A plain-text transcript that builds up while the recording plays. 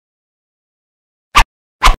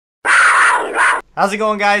How's it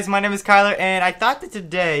going, guys? My name is Kyler, and I thought that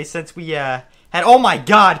today, since we had... Oh my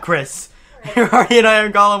god, Chris! You're already an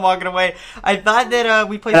Iron Golem walking away. I thought that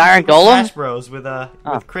we played some Super Smash Bros. with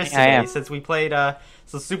Chris today, since we played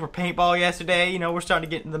some Super Paintball yesterday. You know, we're starting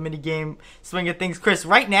to get in the mini-game swing of things. Chris,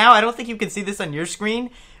 right now, I don't think you can see this on your screen,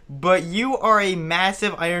 but you are a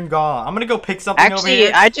massive Iron Golem. I'm gonna go pick something over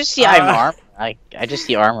here. Actually, I just see iron armor. I just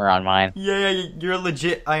see armor on mine. Yeah, you're a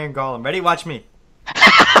legit Iron Golem. Ready? Watch me.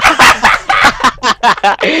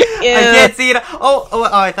 I can't see it. Oh,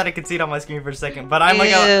 I thought I could see it on my screen for a second, but I'm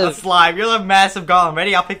like a slime. You're a massive golem.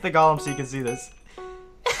 Ready? I'll pick the golem so you can see this.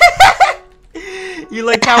 You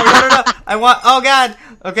like how? No. I want. Oh god.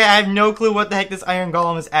 Okay, I have no clue what the heck this Iron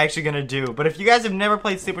Golem is actually gonna do. But if you guys have never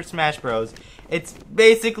played Super Smash Bros, it's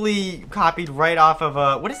basically copied right off of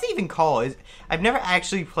what is it even called? I've never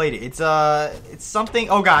actually played it. It's something.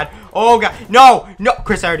 Oh god. No,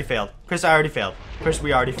 Chris, I already failed. Chris,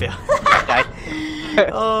 we already failed.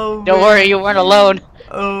 Oh, don't worry, you weren't alone.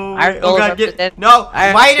 Oh god, no!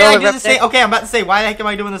 Why did I do the same? Okay, I'm about to say, why the heck am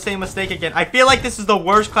I doing the same mistake again? I feel like this is the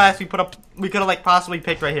worst class we could have like possibly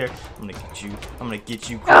picked right here. I'm gonna get you. I'm gonna get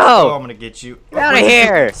you. Oh, I'm gonna get you. Get out of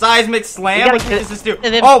here! Seismic slam. What does this do?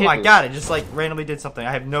 Oh my god! It just like randomly did something.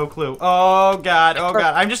 I have no clue. Oh god!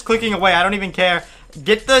 I'm just clicking away. I don't even care.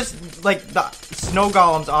 Get this, like, the snow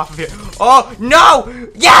golems off of here. Oh, no!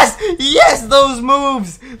 Yes! Those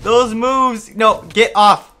moves! No, get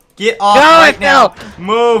off right now.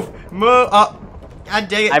 Move. Oh, god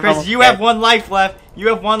dang it, Chris. You have one life left.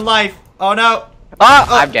 Oh, no. Oh,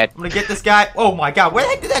 I'm dead. I'm gonna get this guy. Oh, my god. Where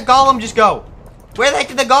the heck did that golem just go? Where the heck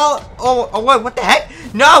did the golem... Oh, what the heck?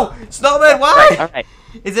 No! Snowman, why? Alright.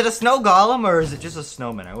 Is it a snow golem or is it just a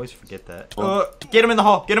snowman? I always forget that. Get him in the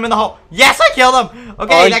hole. Yes, I killed him.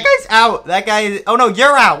 Okay, that guy's out. That guy is... Oh, no,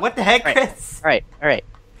 you're out. What the heck, Chris? Alright.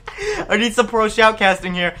 I need some pro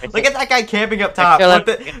shoutcasting here. Look at that guy camping up top.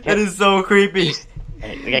 That is so creepy.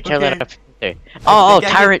 We got killed out up there. Oh,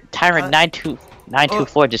 Tyrant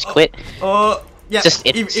 9294 just quit. Yeah. Just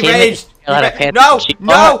enraged. No,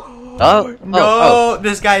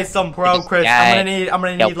 this guy is some pro, Chris. I'm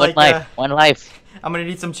gonna need like one life. I'm gonna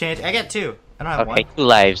need some change. I got two. I don't have one. Okay, 2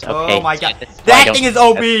 lives. Okay. Oh my god, that thing is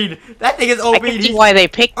OP'd. I can see why they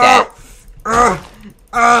picked that.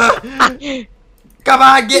 Come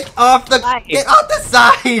on, get off the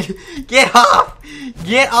side. Get off.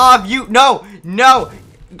 You no.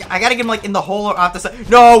 I gotta get him like in the hole or off the side.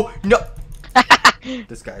 No.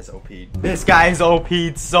 This guy's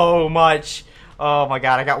OP'd so much. Oh my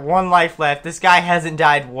god, I got one life left. This guy hasn't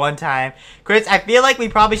died one time. Chris, I feel like we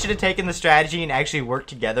probably should have taken the strategy and actually worked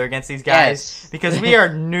together against these guys. Yes. Because we are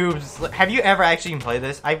noobs. Have you ever actually even played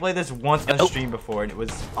this? I played this once on stream before and it was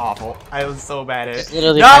awful. I was so bad at it.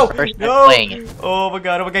 Literally my first time playing it. Oh my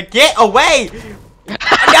god. Get away! No!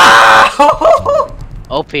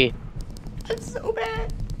 OP. That's so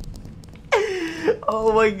bad.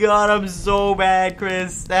 Oh my god, I'm so bad,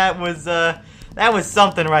 Chris. That was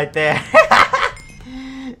something right there.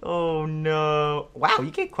 Oh no. Wow, you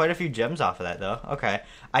get quite a few gems off of that though. Okay.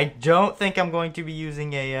 I don't think I'm going to be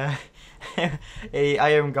using a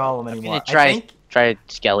Iron Golem anymore. Try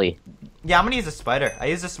Skelly. Yeah, I'm gonna use a spider. I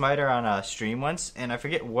used a spider on a stream once and I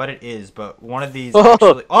forget what it is, but one of these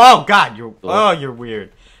actually... Oh god, you're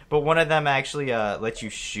weird. But one of them actually lets you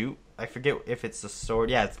shoot. I forget if it's the sword.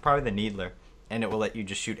 Yeah, it's probably the needler. And it will let you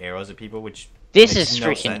just shoot arrows at people, which this is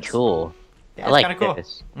freaking cool. Yeah, I like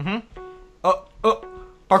this. Cool. Oh,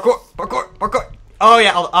 parkour. Oh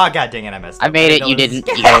yeah. Oh god dang it, I missed. I made it. You didn't.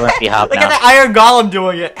 You gotta learn B-hop now. Look at the Iron Golem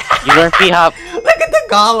doing it. You learn B-hop. Look at the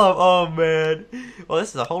golem. Oh man. Well,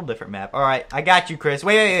 this is a whole different map. All right, I got you, Chris.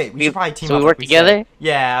 Wait. We should probably team up. So we work together?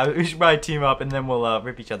 Yeah, we should probably team up, and then we'll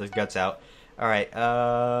rip each other's guts out. All right.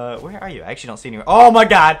 Where are you? I actually don't see anywhere. Oh my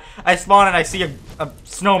god! I spawn and I see a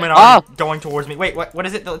snowman going towards me. Wait, what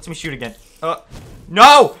is it that lets me shoot again?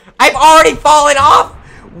 No! I've already fallen off!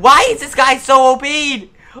 Why is this guy so OP'd?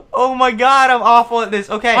 Oh my god, I'm awful at this.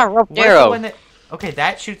 Okay. Okay,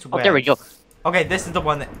 that shoots webs. Oh, there we go. Okay, this is the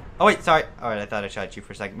one that... Oh, wait, sorry. Alright, I thought I shot you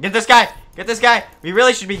for a second. Get this guy! We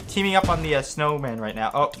really should be teaming up on the snowman right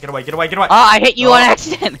now. Oh, get away. Oh, I hit you on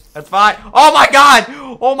accident. That's fine. Oh my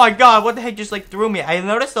god! What the heck just like threw me? I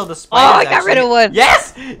noticed though the spider... Oh, I got rid of one.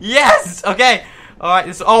 Yes! Okay.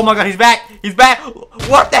 Alright, oh my god, he's back!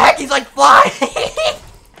 What the heck? He's like flying!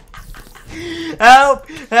 Help!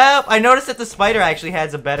 I noticed that the spider actually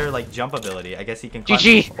has a better like jump ability. I guess he can climb.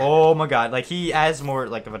 GG. Oh my god, like he has more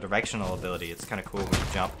like of a directional ability. It's kind of cool when you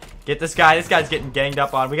jump. Get this guy. This guy's getting ganged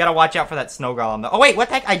up on. We gotta watch out for that snow golem though. Oh wait, what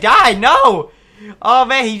the heck? I died. No. Oh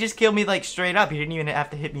man, he just killed me like straight up. He didn't even have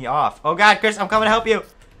to hit me off. Oh god, Chris, I'm coming to help you.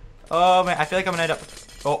 Oh man, I feel like I'm gonna end up.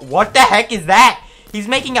 Oh, what the heck is that? He's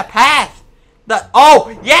making a path.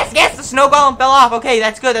 Oh, yes, the snow golem fell off. Okay,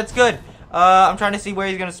 that's good, that's good. I'm trying to see where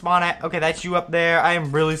he's gonna spawn at. Okay, that's you up there. I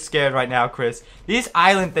am really scared right now, Chris. These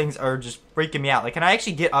island things are just freaking me out. Like, can I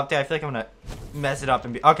actually get up there? I feel like I'm gonna mess it up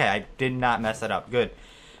and be... Okay, I did not mess it up. Good.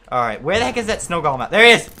 Alright, where the heck is that snow golem at? There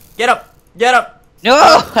he is! Get up! Get up! No!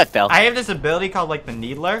 I fell. I have this ability called, like, the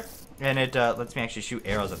Needler, and it lets me actually shoot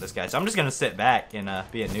arrows at this guy. So I'm just gonna sit back and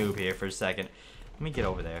be a noob here for a second. Let me get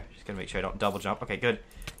over there. Just gonna make sure I don't double jump. Okay, good.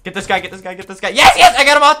 Get this guy, get this guy, get this guy. Yes! I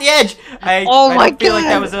got him off the edge! I don't feel like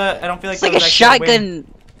that was a... I don't feel like it's like a shotgun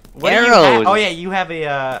arrow. Oh, yeah, you have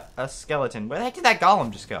a skeleton. Where the heck did that golem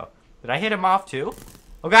just go? Did I hit him off, too?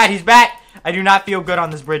 Oh, God, he's back! I do not feel good on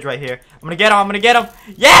this bridge right here. I'm gonna get him, I'm gonna get him.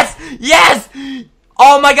 Yes! Yes!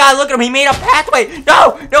 Oh, my God, look at him. He made a pathway.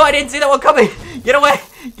 No, I didn't see that one coming. Get away.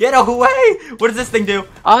 Get away. What does this thing do?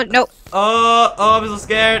 Oh, no. Oh, I'm so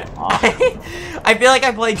scared. I feel like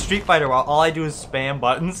I played Street Fighter while all I do is spam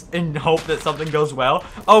buttons and hope that something goes well.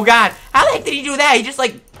 Oh, God. How the heck did he do that? He just,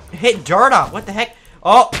 like, hit dirt off. What the heck?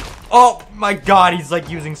 Oh, my God. He's, like,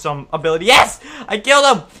 using some ability. Yes! I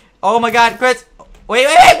killed him. Oh, my God. Chris. Wait.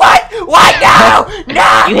 What? No!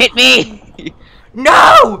 You hit me.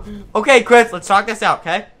 No! Okay, Chris. Let's talk this out,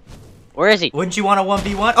 okay? Where is he? Wouldn't you want a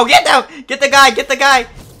 1v1? Oh, get down! Get the guy!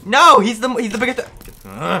 No, he's the bigger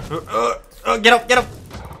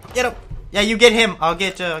get him! Yeah, you get him. I'll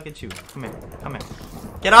get you. Come here.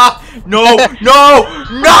 Get off! No!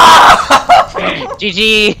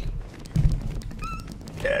 GG!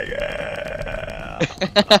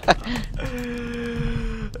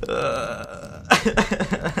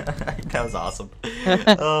 That was awesome.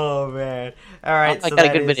 Oh, man. Alright, I so got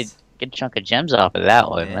a good chunk of gems off of that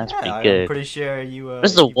one. Yeah, that's pretty good. I'm pretty sure you... what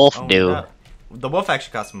does the wolf do? The wolf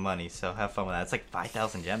actually costs some money, so have fun with that. It's like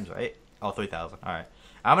 5,000 gems, right? Oh, 3,000. Alright.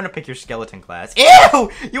 I'm gonna pick your skeleton class.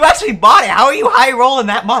 Ew! You actually bought it! How are you high rolling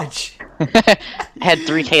that much? I had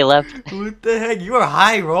 3K left. What the heck? You are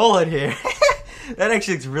high rolling here. That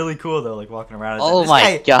actually looks really cool though, like walking around. Oh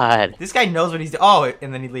my God! This guy knows what he's doing. Oh,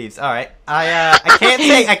 and then he leaves. All right, I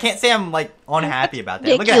can't say I'm like unhappy about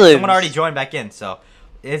that. Look at that, someone already joined back in. So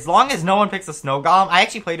as long as no one picks a snow golem, I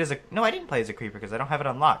actually played as a I didn't play as a creeper because I don't have it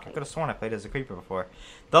unlocked. I could have sworn I played as a creeper before.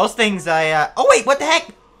 Those things oh wait, what the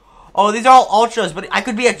heck? Oh, these are all ultras, but I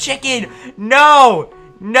could be a chicken. No.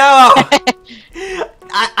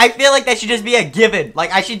 I feel like that should just be a given.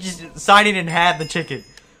 Like I should just sign in and have the chicken.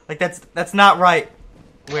 Like that's not right.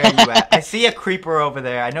 Where are you at? I see a creeper over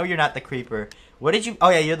there. I know you're not the creeper. What did you? Oh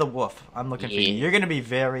yeah, you're the wolf. I'm looking for you. You're gonna be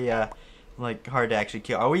very like hard to actually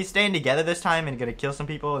kill. Are we staying together this time and gonna kill some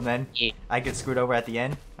people and then I get screwed over at the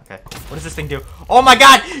end? Okay. What does this thing do? Oh my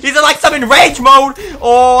God! He's in like some enraged mode.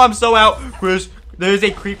 Oh, I'm so out, Chris. There's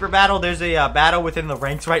a creeper battle. There's a battle within the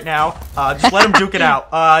ranks right now. Just let him duke it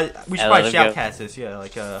out. We should probably shoutcast this. Yeah,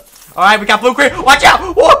 like all right, we got blue creeper. Watch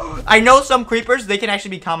out! Whoa! I know some creepers. They can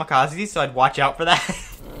actually be kamikazes, so I'd watch out for that.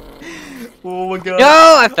 Oh my God!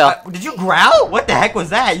 No, I fell. Did you growl? What the heck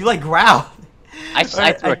was that? You like growled. I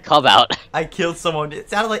threw a cub out. I killed someone. It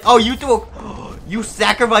sounded like you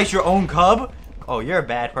sacrificed your own cub. Oh, you're a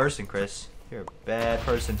bad person, Chris. You're a bad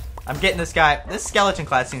person. I'm getting this guy. This skeleton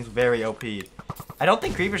class seems very OP. I don't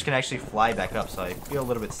think creepers can actually fly back up, so I feel a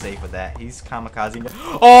little bit safe with that. He's kamikaze.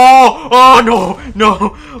 Oh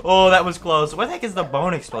no! Oh, that was close. What the heck is the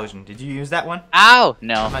bone explosion? Did you use that one? Ow!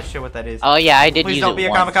 No. I'm not sure what that is. Oh yeah, I did Please use don't it be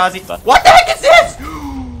a once, kamikaze. but... What the heck is this?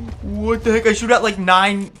 What the heck? I shoot out like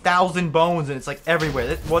 9,000 bones and it's like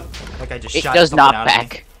everywhere. What? Like I just shot does something not out back.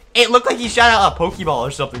 of me. It looked like he shot out a Pokeball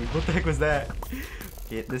or something. What the heck was that?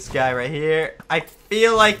 Get this guy right here. I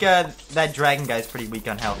feel like that dragon guy's pretty weak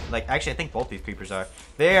on health. Like, actually, I think both these creepers are.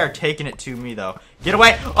 They are taking it to me, though. Get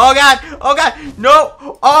away. Oh, God. Oh, God.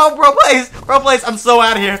 No. Oh, bro, please. I'm so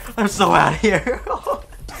out of here.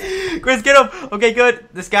 Chris, get him. Okay, good.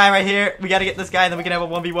 This guy right here. We got to get this guy, and then we can have a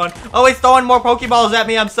 1v1. Oh, he's throwing more Pokeballs at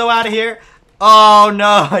me. I'm so out of here. Oh,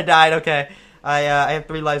 no. I died. Okay. I have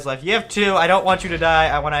 3 lives left. You have 2. I don't want you to die.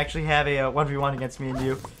 I want to actually have a 1v1 against me and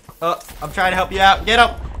you. Oh, I'm trying to help you out. Get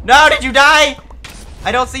him. No, did you die?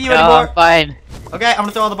 I don't see you anymore. I'm fine. Okay, I'm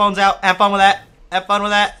gonna throw all the bones out. Have fun with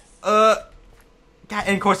that. God,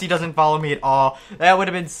 and of course he doesn't follow me at all. That would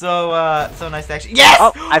have been so nice to actually. Yes!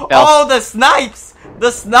 Oh, I fell. Oh, the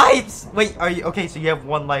snipes! Wait, are you okay? So you have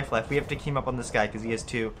 1 life left. We have to team up on this guy because he has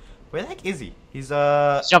 2. Where the heck is he? He's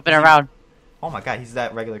jumping around. Oh my God, he's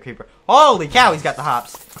that regular creeper. Holy cow, he's got the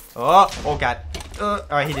hops. Oh God.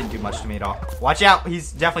 Alright, he didn't do much to me at all. Watch out,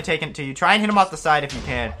 he's definitely taking it to you. Try and hit him off the side if you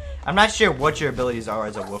can. I'm not sure what your abilities are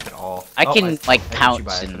as a wolf at all. I can like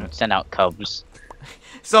pounce and send out cubs.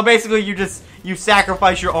 So basically you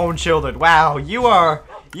sacrifice your own children. Wow, you are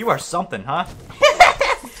You are something, huh?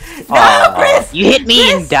 No, Chris! You hit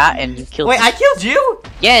me Chris! and you killed me. Wait, I killed you?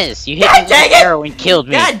 Yes, you hit God me with dang an it! arrow and killed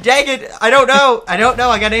me. God dang it! I don't know. I don't know.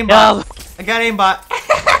 I got aimbot. No. I got aimbot.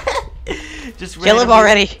 Just Kill him randomly-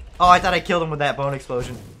 already. Oh, I thought I killed him with that bone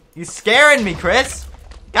explosion. You scaring me, Chris.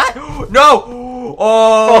 God, no!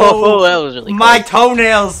 Oh, that was really my close.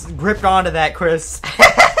 toenails gripped onto that, Chris.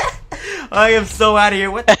 I am so out of here.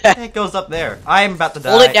 What the heck goes up there? I am about to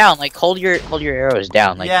die. Hold it down, like hold your arrows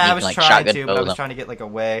down, like Yeah, you I can, was like, trying shotgun to, bow but I was them. trying to get like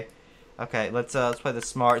away. Okay, let's play this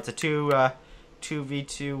smart. It's a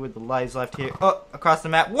 2v2 with the lives left here. Oh, across the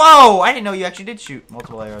map. Whoa! I didn't know you actually did shoot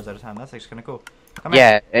multiple arrows at a time. That's actually kind of cool. Come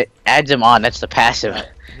here. Yeah, it adds them on. That's the passive.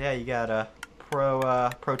 Yeah, you got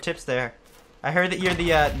pro tips there. I heard that you're the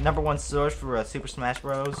 #1 source for Super Smash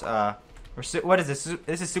Bros. What is this?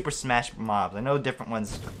 This is Super Smash Mobs. I know different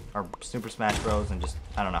ones are Super Smash Bros. And just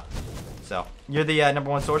I don't know. So you're the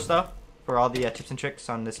 #1 source though for all the tips and tricks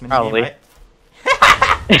on this mini game, right?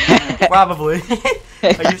 Probably.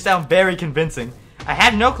 You sound very convincing. I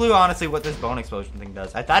have no clue, honestly, what this bone explosion thing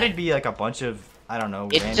does. I thought it'd be like a bunch of, I don't know.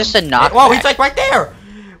 It's random... just a knockback. Whoa, he's like right there.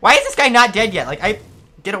 Why is this guy not dead yet? Like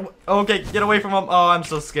get away from him. Oh, I'm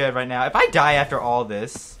so scared right now. If I die after all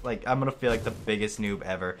this, like I'm gonna feel like the biggest noob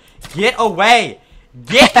ever. Get away!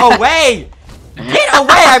 Get away! Get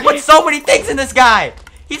away! I put so many things in this guy.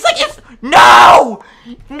 He's like, no!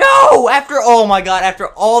 No! Oh my god, after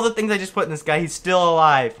all the things I just put in this guy, he's still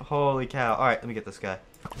alive. Holy cow. Alright, let me get this guy.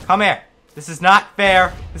 Come here. This is not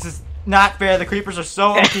fair. This is not fair. The creepers are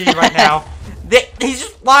so OP right now. He's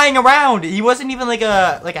just flying around. He wasn't even like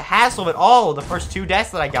a hassle at all the first 2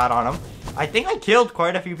 deaths that I got on him. I think I killed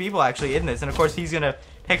quite a few people actually in this. And of course, he's going to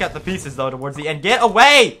pick up the pieces though towards the end. Get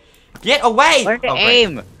away! Get away! Learn to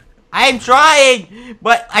aim. I'm trying,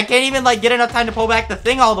 but I can't even like get enough time to pull back the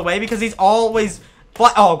thing all the way because he's always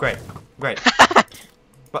oh, great.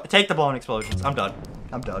 But take the bone explosions. I'm done.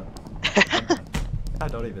 I'm done. I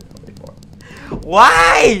don't even know anymore.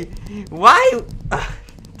 Why?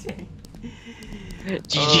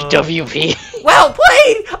 GGWP. Well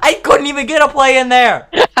played! I couldn't even get a play in there.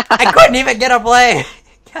 I couldn't even get a play.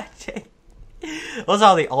 God dang. Those are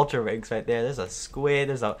all the ultra ranks right there. There's a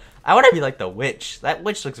squid. I want to be like the witch. That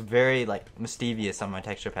witch looks very like mischievous on my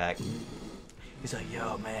texture pack. He's like,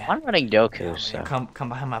 yo, man. I'm running Doku, Yo, man, so. come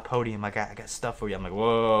behind my podium. I got stuff for you. I'm like,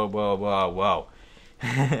 whoa.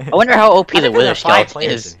 I wonder how OP the Wither Skeleton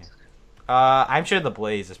is. I'm sure the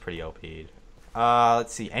Blaze is pretty OP'd.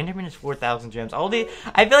 Let's see. Enderman is 4,000 gems. I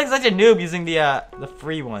feel like such a noob using the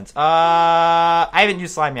free ones. I haven't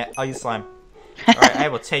used slime yet. I'll use slime. Alright, I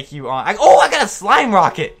will take you on. I got a slime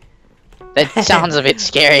rocket! That sounds a bit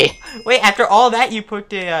scary. Wait, after all that, you picked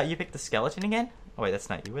the skeleton again? Oh wait, that's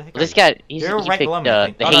not you. This guy, he right picked below me, I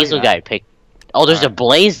think. the Oh, no, Hazel you're guy not. picked. Oh, there's a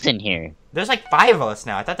Blaze in here. There's like 5 of us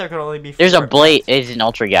now. I thought there could only be 4. There's a Blaze. He's an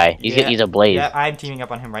Ultra guy. He's a Blaze. Yeah, I'm teaming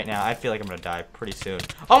up on him right now. I feel like I'm gonna die pretty soon.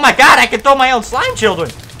 Oh my god, I can throw my own slime children!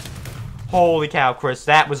 Holy cow, Chris.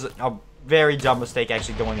 That was a very dumb mistake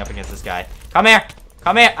actually going up against this guy. Come here!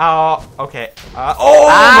 Come here! Oh, okay. Oh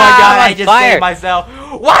my god, I just saved myself.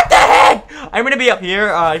 What the heck? I'm gonna be up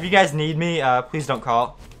here. If you guys need me, please don't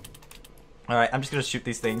call. Alright, I'm just gonna shoot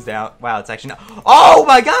these things down. Wow, it's actually not. Oh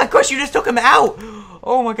my god, Chris, you just took him out!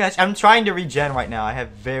 Oh my gosh, I'm trying to regen right now. I have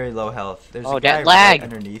very low health. There's a guy right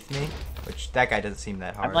underneath me, which that guy doesn't seem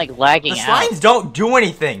that hard. I'm like lagging The out. slimes don't do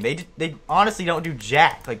anything. They honestly don't do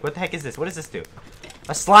jack. Like, what the heck is this? What does this do?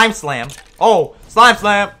 A slime slam. Oh, slime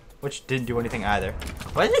slam! Which didn't do anything either.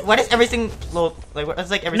 What is everything little like? What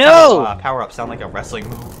does like every single power up sound like a wrestling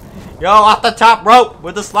move? Yo, off the top rope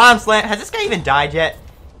with the slime slam. Has this guy even died yet?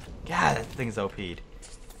 God, that thing's OP'd.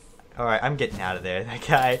 Alright, I'm getting out of there. That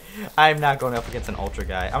guy, I'm not going up against an ultra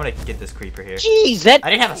guy. I'm gonna get this creeper here. Jeez, that I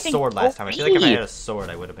didn't have a sword last time. I feel like if I had a sword,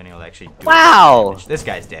 I would have been able to actually do damage. This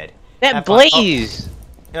guy's dead. That Blaze.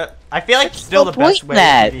 I feel like still the best way to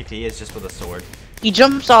PvP is just with a sword. He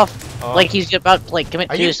jumps off like he's about to like commit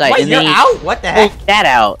suicide. Wait, and you're then out? What the heck? pulled that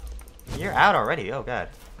out. You're out already? Oh god.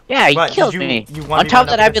 Yeah, he But killed did me. you On top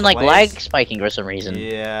of that, I've been like lag Blaze? spiking for some reason.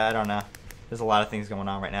 Yeah, I don't know. There's a lot of things going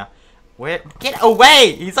on right now. Get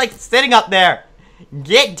away! He's like sitting up there.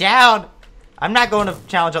 Get down! I'm not going to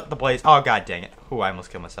challenge up the Blaze. Oh god dang it. Ooh, I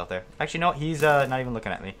almost killed myself there. Actually, no, he's not even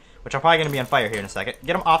looking at me. Which I'm probably going to be on fire here in a second.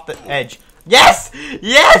 Get him off the edge. Yes!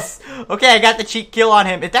 Yes! Okay, I got the cheat kill on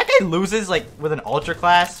him. If that guy loses, like, with an ultra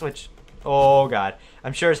class, which... Oh, God.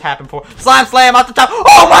 I'm sure it's happened before. Slime slam off the top.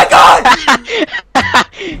 Oh, my God!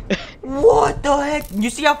 What the heck?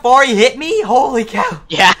 You see how far he hit me? Holy cow.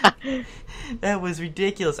 Yeah. That was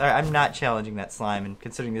ridiculous. Alright, I'm not challenging that slime. And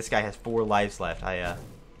considering this guy has 4 lives left, I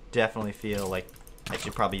definitely feel like I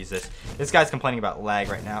should probably use this. This guy's complaining about lag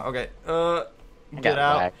right now. Okay, get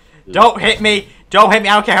out. Lag. Don't hit me. Don't hit me.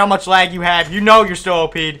 I don't care how much lag you have. You know you're still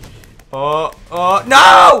OP'd. No!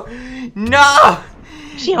 No!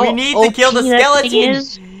 We need to kill the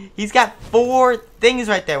skeleton. He's got 4 things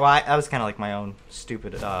right there. Well, that was kind of like my own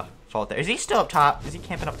stupid fault there. Is he still up top? Is he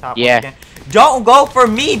camping up top? Yeah. Once again? Don't go for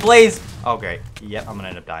me, Blaze. Oh, great. Yep, I'm going to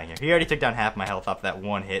end up dying here. He already took down half my health off that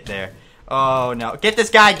one hit there. Oh, no. Get this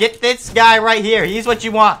guy. Get this guy right here. He's what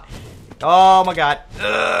you want. Oh, my God.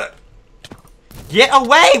 Ugh. Get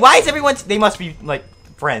away. Why is everyone... They must be, like,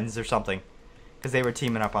 friends or something. Because they were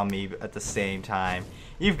teaming up on me at the same time.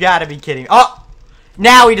 You've got to be kidding. Oh!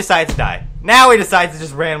 Now he decides to die. Now he decides to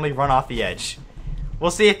just randomly run off the edge. We'll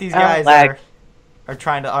see if these guys are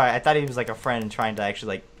trying to... Alright, I thought he was like a friend trying to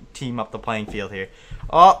actually like team up the playing field here.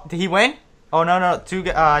 Oh, did he win? Oh, no. Two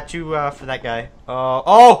for that guy.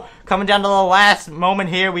 Oh, coming down to the last moment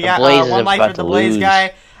here. We got 1 life for the Blaze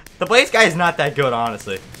guy. The Blaze guy is not that good,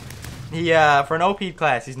 honestly. He, for an OP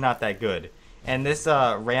class, he's not that good. And this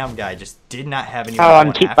Ram guy just did not have any... Oh,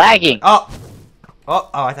 I'm keep lagging. Oh,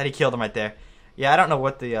 I thought he killed him right there. Yeah, I don't know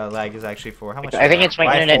what the lag is actually for. How much? I think it's my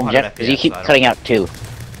internet in general, because you keep cutting out too.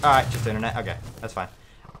 Alright, just internet. Okay, that's fine.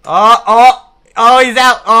 Oh, he's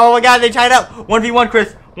out. Oh my God, they tied up. 1v1,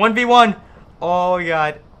 Chris. 1v1. Oh my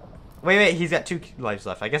God. Wait, he's got 2 lives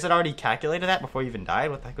left. I guess it already calculated that before he even died.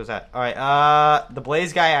 What the heck was that? Alright, the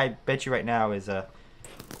Blaze guy, I bet you right now is,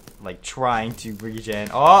 like, trying to regen.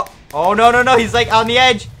 Oh, no. He's, like, on the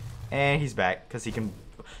edge. And he's back, because he can...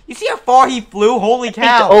 You see how far he flew? Holy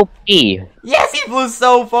cow. He's OP. Yes, he flew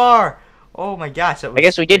so far. Oh my gosh. I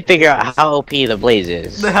guess we did figure out how OP the Blaze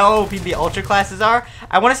is. How OP the ultra classes are?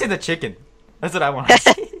 I want to see the chicken. That's what I want to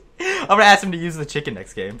see. I'm going to ask him to use the chicken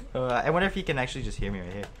next game. I wonder if he can actually just hear me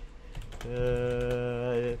right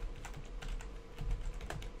here.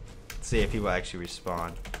 Let's see if he will actually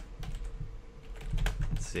respond.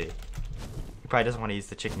 Let's see. Probably doesn't want to use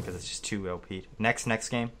the chicken because it's just too OP. Next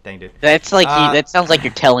game? Dang, dude. That's like that sounds like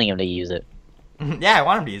you're telling him to use it. Yeah, I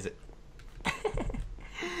want him to use it.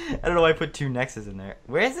 I don't know why I put 2 nexes in there.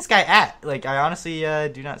 Where is this guy at? Like, I honestly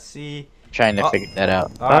do not see... Trying to figure that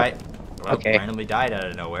out. Alright. Well, okay. Randomly died out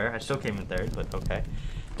of nowhere. I still came in 3rd, but okay.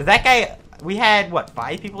 Did that guy... We had, what,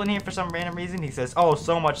 5 people in here for some random reason? He says, oh,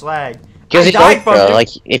 so much lag. Because it's Ultra. Like,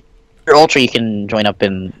 if you're Ultra, you can join up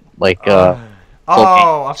in, like, oh,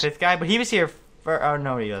 a 5th guy? But he was here for... Oh,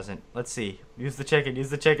 no, he doesn't. Let's see. Use the chicken.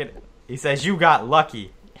 He says, you got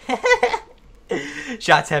lucky.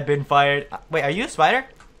 Shots have been fired. Wait, are you a spider?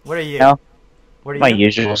 What are you? No. What are my you?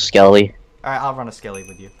 usual skelly. Alright, I'll run a skelly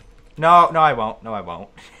with you. No, I won't.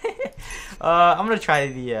 I'm gonna try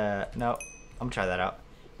the, no. I'm gonna try that out.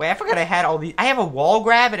 Wait, I forgot I had all these. I have a wall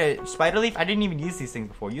grab and a spider leaf. I didn't even use these things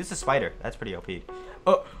before. Use the spider. That's pretty OP.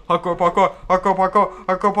 Hardcore.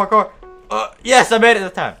 Yes, I made it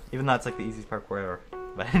this time. Even though it's like the easiest parkour ever.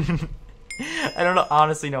 But I don't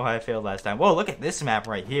honestly know how I failed last time. Whoa, look at this map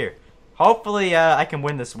right here. Hopefully, I can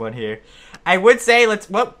win this one here. I would say what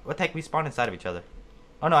the heck, we spawned inside of each other.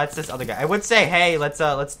 Oh no, it's this other guy. I would say, hey,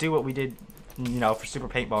 let's do what we did, you know, for Super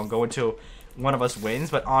Paintball and go until one of us wins.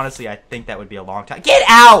 But honestly, I think that would be a long time. Get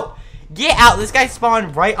out! Get out! This guy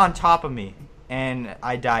spawned right on top of me, and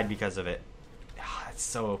I died because of it. Oh, that's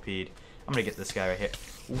so OP'd. I'm gonna get this guy right here.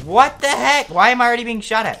 What the heck? Why am I already being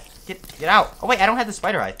shot at? Get out! Oh wait, I don't have the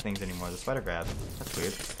spider eye things anymore. The spider grab. That's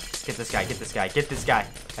weird. Get this guy.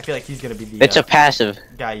 I feel like he's gonna be the. It's a passive.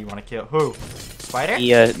 Guy you want to kill. Who? Spider?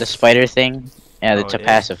 The spider thing. Yeah, it's a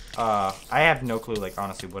passive. I have no clue, like,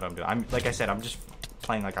 honestly, what I'm doing. Like I said, I'm just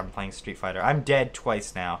playing like I'm playing Street Fighter. I'm dead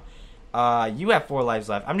twice now. You have 4 lives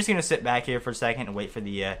left. I'm just gonna sit back here for a second and wait for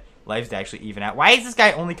the lives to actually even out. Why is this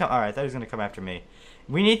guy only come? All right, I thought he was gonna come after me.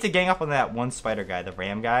 We need to gang up on that one spider guy, the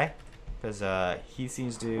Ram guy, because he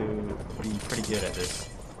seems to be pretty good at this.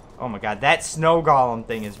 Oh my God, that snow golem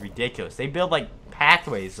thing is ridiculous. They build like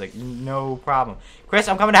pathways, like no problem. Chris,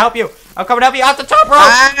 I'm coming to help you. Off the top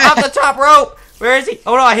rope. Off the top rope. Where is he?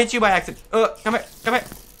 Oh no, I hit you by accident. Come here.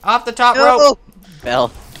 Off the top rope.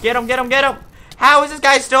 Fell. Get him. How is this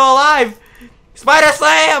guy still alive? Spider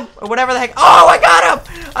slam or whatever the heck. Oh,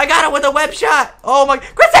 I got him with a web shot. Oh my,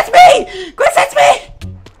 Chris, that's me.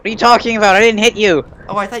 What are you talking about? I didn't hit you.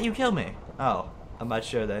 Oh, I thought you killed me. Oh, I'm not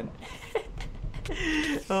sure then.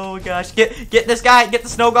 Oh my gosh, get this guy, get the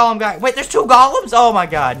snow golem guy. Wait, there's 2 golems? Oh my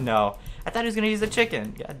God, no. I thought he was gonna use the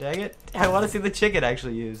chicken. God dang it. I want to see the chicken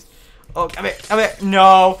actually used. Oh, come here.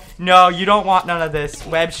 No, you don't want none of this.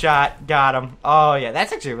 Web shot, got him. Oh yeah,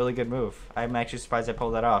 that's actually a really good move. I'm actually surprised I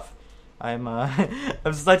pulled that off. I'm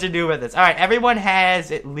such a noob at this. All right, everyone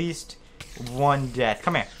has at least 1 death.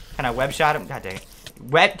 Come here. Can I web shot him? God dang it.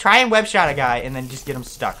 Try and web shot a guy and then just get him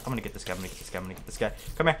stuck. I'm gonna get this guy. I'm gonna get this guy. I'm gonna get this guy.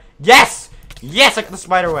 Come here. Yes! Yes! I got the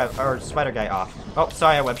spider web or spider guy off. Oh,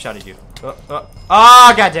 sorry, I web shotted you. Oh,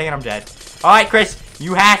 god dang it, I'm dead. Alright, Chris,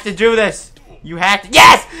 you have to do this. You have to.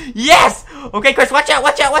 Yes! Yes! Okay, Chris, watch out,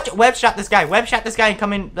 watch out, watch out. Web shot this guy. Web shot this guy and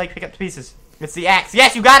come in, like, pick up the pieces. It's the axe.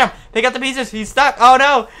 Yes, you got him. Pick up the pieces. He's stuck. Oh,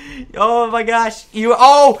 no. Oh, my gosh.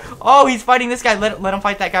 Oh, he's fighting this guy. Let him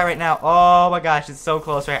fight that guy right now. Oh, my gosh. It's so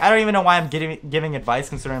close, right? I don't even know why I'm giving advice,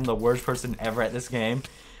 considering I'm the worst person ever at this game.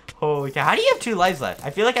 Holy cow. How do you have 2 lives left?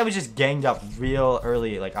 I feel like I was just ganged up real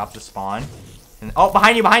early, like, off the spawn. And, oh,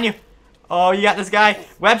 behind you, behind you. Oh, you got this guy.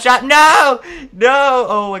 Web shot. No! No!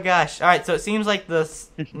 Oh, my gosh. All right, so it seems like the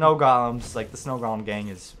snow golems, like the snow golem gang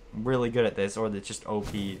is really good at this, or it's just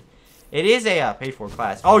OP'd. It is a paid for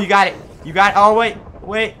class. Oh, you got it. You got it. Oh,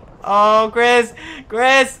 wait. Oh, Chris,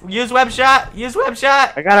 use web shot. Use web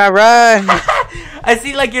shot. I gotta run. I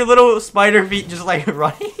see like your little spider feet just like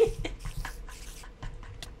running.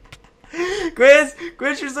 Chris,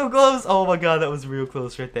 you're so close. Oh my god, that was real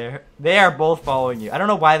close right there. They are both following you. I don't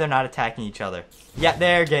know why they're not attacking each other. Yeah,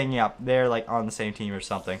 they're ganging up. They're like on the same team or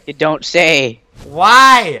something. You don't say.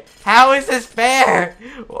 Why? How is this fair?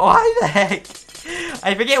 Why the heck?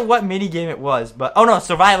 I forget what mini game it was, but oh no,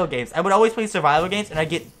 survival games. I would always play survival games, and I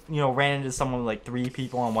get ran into someone with like 3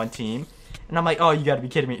 people on one team, and I'm like, oh, you gotta be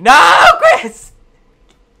kidding me! No, Chris!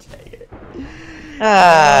 Dang it.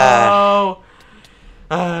 Oh.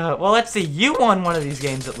 Well, let's see. You won one of these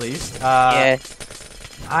games at least. Yeah.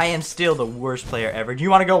 I am still the worst player ever. Do you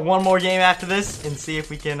want to go one more game after this and see if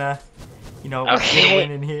we can, okay. win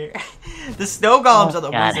in here? The snow golems are the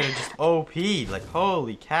ones that are just OP. Like,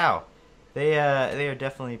 holy cow. They are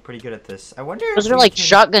definitely pretty good at this. I wonder if those are like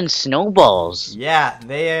shotgun snowballs. Yeah,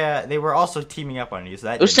 they were also teaming up on you, so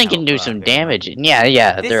that those things can do some damage.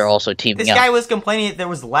 Yeah, they're also teaming up. This guy was complaining that there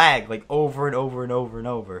was lag, like, over and over and over and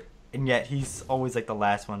over. And yet, he's always, like, the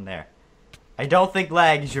last one there. I don't think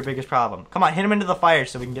lag is your biggest problem. Come on, hit him into the fire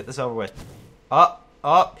so we can get this over with. Oh.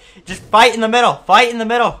 Just fight in the middle. Fight in the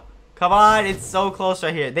middle. Come on, it's so close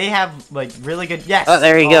right here. They have, like, really good... Yes! Oh,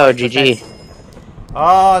 there you go, GG.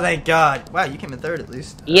 Oh, thank God. Wow, you came in 3rd at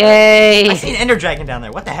least. Yay! I see an ender dragon down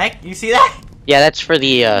there. What the heck? You see that? Yeah, that's for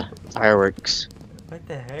the fireworks. What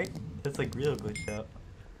the heck? That's like real glitched out.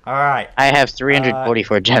 Alright. I have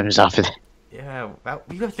 344 gems off of it. Yeah, wow,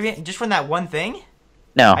 you have 3 just from that one thing?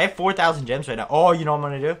 No. I have 4,000 gems right now. Oh, you know what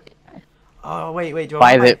I'm gonna do? Oh, wait, do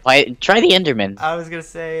I try the Enderman. I was gonna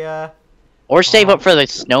say, or save up for the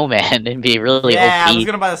snowman and be really OP. Yeah, I was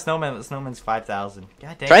gonna buy the snowman, but the snowman's 5,000.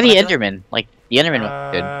 God dang. Try the Enderman. Like, the Enderman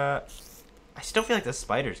was good. I still feel like the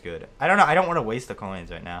spider's good. I don't know, I don't want to waste the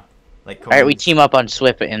coins right now. Like, alright, we team up on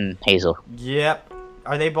Swip and Hazel. Yep.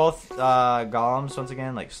 Are they both, golems once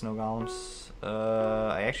again? Like, snow golems?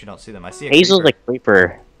 I actually don't see them. I see a Hazel's creeper. a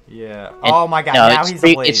creeper. Yeah. And, oh my god, no, now he's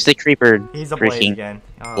a blaze. It's the creeper. He's a blaze again.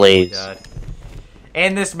 Oh blaze. My god.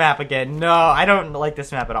 And this map again. No, I don't like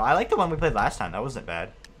this map at all. I like the one we played last time. That wasn't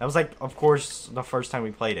bad. That was like, of course, the first time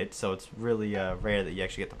we played it, so it's really rare that you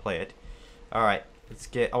actually get to play it. Alright, let's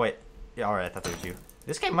get... Oh, wait. Yeah, alright, I thought that was you.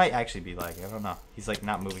 This guy might actually be lagging. I don't know. He's like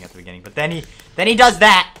not moving at the beginning. But then he does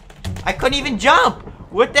that! I couldn't even jump!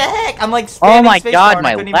 What the heck? I'm like spamming oh my space god, bar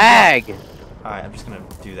my lag! Alright, I'm just gonna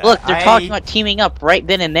do that. Look, they're talking about teaming up right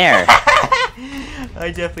then and there.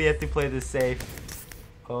 I definitely have to play this safe.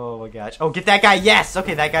 Oh my gosh. Oh, get that guy. Yes.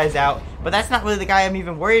 Okay, that guy's out. But that's not really the guy I'm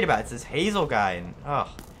even worried about. It's this Hazel guy. And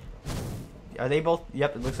oh, are they both?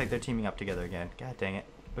 Yep. It looks like they're teaming up together again. God dang it.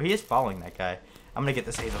 Oh, he is following that guy. I'm gonna get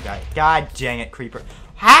this Hazel guy. God dang it, creeper.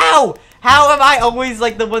 How? How am I always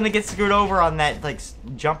like the one that gets screwed over on that like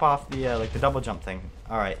jump off the like the double jump thing?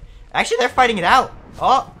 All right. Actually, they're fighting it out.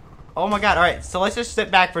 Oh my god. All right. So let's just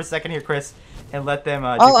sit back for a second here, Chris, and let them.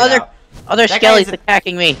 Other skellies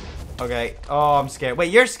attacking me. Okay. Oh, I'm scared.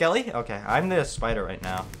 Wait, you're Skelly? Okay, I'm the spider right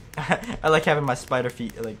now. I like having my spider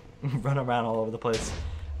feet like run around all over the place.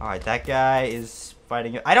 All right, that guy is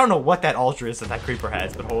fighting. I don't know what that ultra is that creeper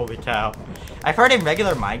has, but holy cow! I've heard in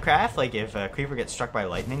regular Minecraft, like if a creeper gets struck by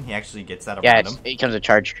lightning, he actually gets that around him. Yeah, it becomes a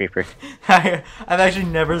charged creeper. I've actually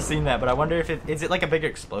never seen that, but I wonder if is it like a bigger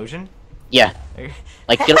explosion? Yeah.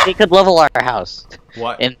 Like it could level our house.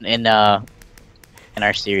 What? In our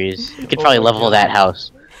series, you could probably level that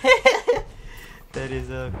house. That is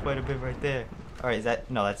quite a bit right there. Alright, is that...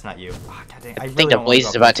 No, that's not you. Oh, God dang, I think the blaze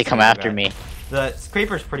is about to come after me. The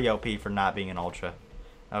creeper's pretty OP for not being an ultra.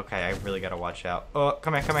 Okay, I really gotta watch out. Oh,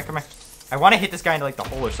 come here. I want to hit this guy into like the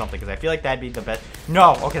hole or something because I feel like that'd be the best.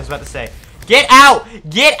 No, okay, I was about to say. Get out!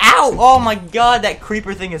 Get out! Oh my god, that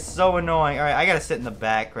creeper thing is so annoying. Alright, I gotta sit in the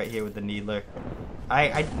back right here with the needler.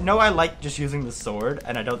 I know I like just using the sword,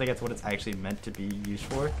 and I don't think that's what it's actually meant to be used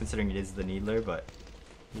for, considering it is the needler, but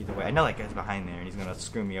either way. I know that guy's behind there, and he's gonna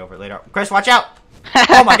screw me over later. Chris, watch out!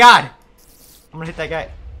 Oh my god! I'm gonna hit that guy.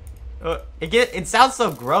 It sounds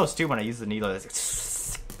so gross, too, when I use the needler.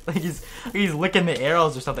 It's like he's licking the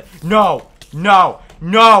arrows or something. No! No!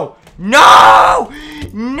 No! No!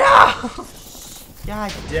 No!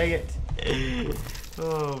 God dang it.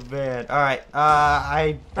 Oh man! All right,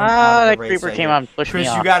 the creeper came on, pushed me Chris,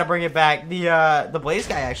 off. you got to bring it back. The Blaze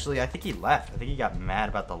guy actually, I think he left. I think he got mad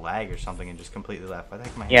about the lag or something and just completely left. I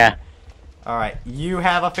think my yeah. All right, you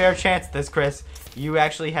have a fair chance at this, Chris. You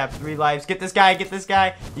actually have 3 lives. Get this guy. Get this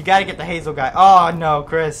guy. You got to get the Hazel guy. Oh no,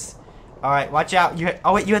 Chris. All right, watch out.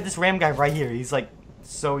 Oh wait, you had this Ram guy right here. He's like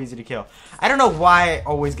so easy to kill. I don't know why I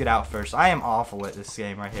always get out first. I am awful at this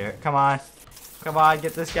game right here. Come on. Come on,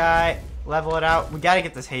 get this guy. Level it out. We gotta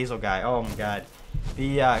get this Hazel guy. Oh my god.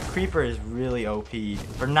 The creeper is really OP.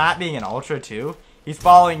 For not being an ultra too. He's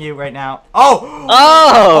following you right now. Oh!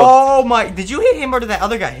 Oh! Oh my. Did you hit him or did that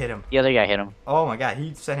other guy hit him? The other guy hit him. Oh my god.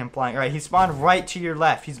 He sent him flying. Alright, he spawned right to your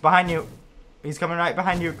left. He's behind you. He's coming right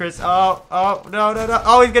behind you, Chris. Oh, no.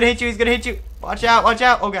 Oh, he's gonna hit you. He's gonna hit you. Watch out, watch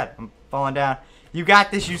out. Oh god. I'm falling down. You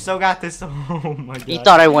got this. You so got this. Oh my god. He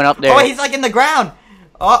thought I went up there. Oh, he's like in the ground.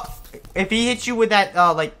 Oh, if he hits you with that,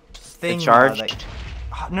 like, thing. The charged?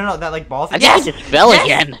 No, that, like, ball thing. I think he just fell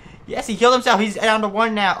again. Yes, he killed himself. He's down to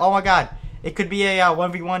 1 now. Oh, my God. It could be a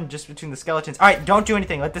 1v1 just between the skeletons. All right, don't do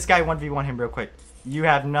anything. Let this guy 1v1 him real quick. You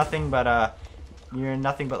have nothing but, you're in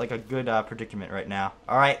nothing but, like, a good predicament right now.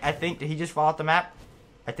 All right, I think, did he just fall off the map?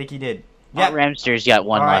 I think he did. Yeah. Ramster's got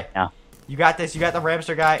 1 left now. You got this. You got the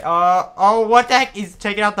Ramster guy. Oh, what the heck? He's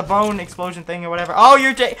taking out the bone explosion thing or whatever. Oh,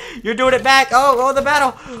 you're doing it back. Oh, the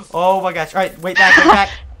battle. Oh my gosh. All right, wait back.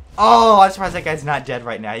 Oh, I'm surprised that guy's not dead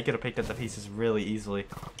right now. He could have picked up the pieces really easily.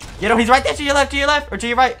 Get him. He's right there to your left, or to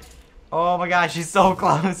your right. Oh my gosh, he's so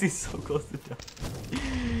close. He's so close to die.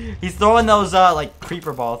 He's throwing those like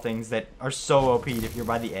creeper ball things that are so OP. If you're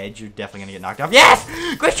by the edge, you're definitely gonna get knocked off. Yes,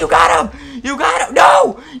 Chris, you got him. You got him.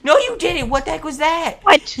 No, you didn't. What the heck was that?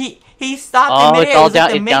 What? He stopped in midair. It's all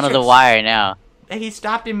down. It's down to the wire now. He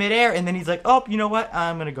stopped in midair, and then he's like, "Oh, you know what?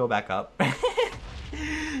 I'm gonna go back up."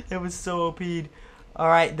 It was so OP'd. All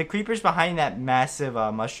right, the creeper's behind that massive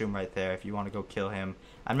mushroom right there. If you want to go kill him,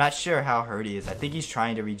 I'm not sure how hurt he is. I think he's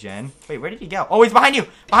trying to regen. Wait, where did he go? Oh, he's behind you!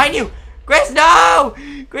 Behind you! Chris, no!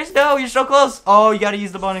 Chris, no! You're so close! Oh, you gotta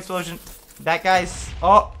use the bone explosion. That guy's...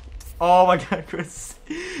 Oh my god, Chris.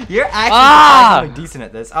 You're actually surprisingly decent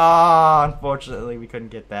at this. Oh, unfortunately, we couldn't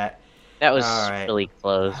get that. That was really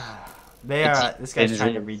close. This guy's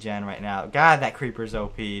trying to regen right now. God, that creeper's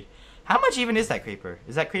OP'd. How much even is that creeper?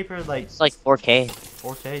 Is that creeper like... It's like 4K.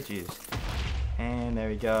 4K? Jeez. And there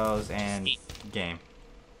he goes, and game.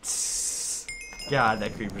 God,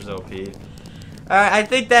 that creeper's OP'd. Alright, I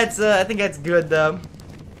think that's good though.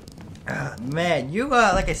 Man, you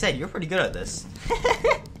like I said, you're pretty good at this.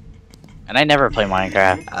 And I never play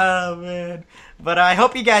Minecraft. Oh man. But I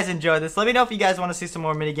hope you guys enjoyed this. Let me know if you guys want to see some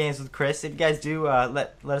more mini games with Chris. If you guys do,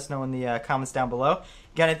 let us know in the comments down below.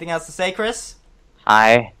 Got anything else to say, Chris?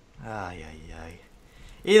 Hi.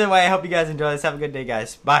 Either way, I hope you guys enjoy this. Have a good day,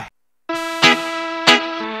 guys. Bye.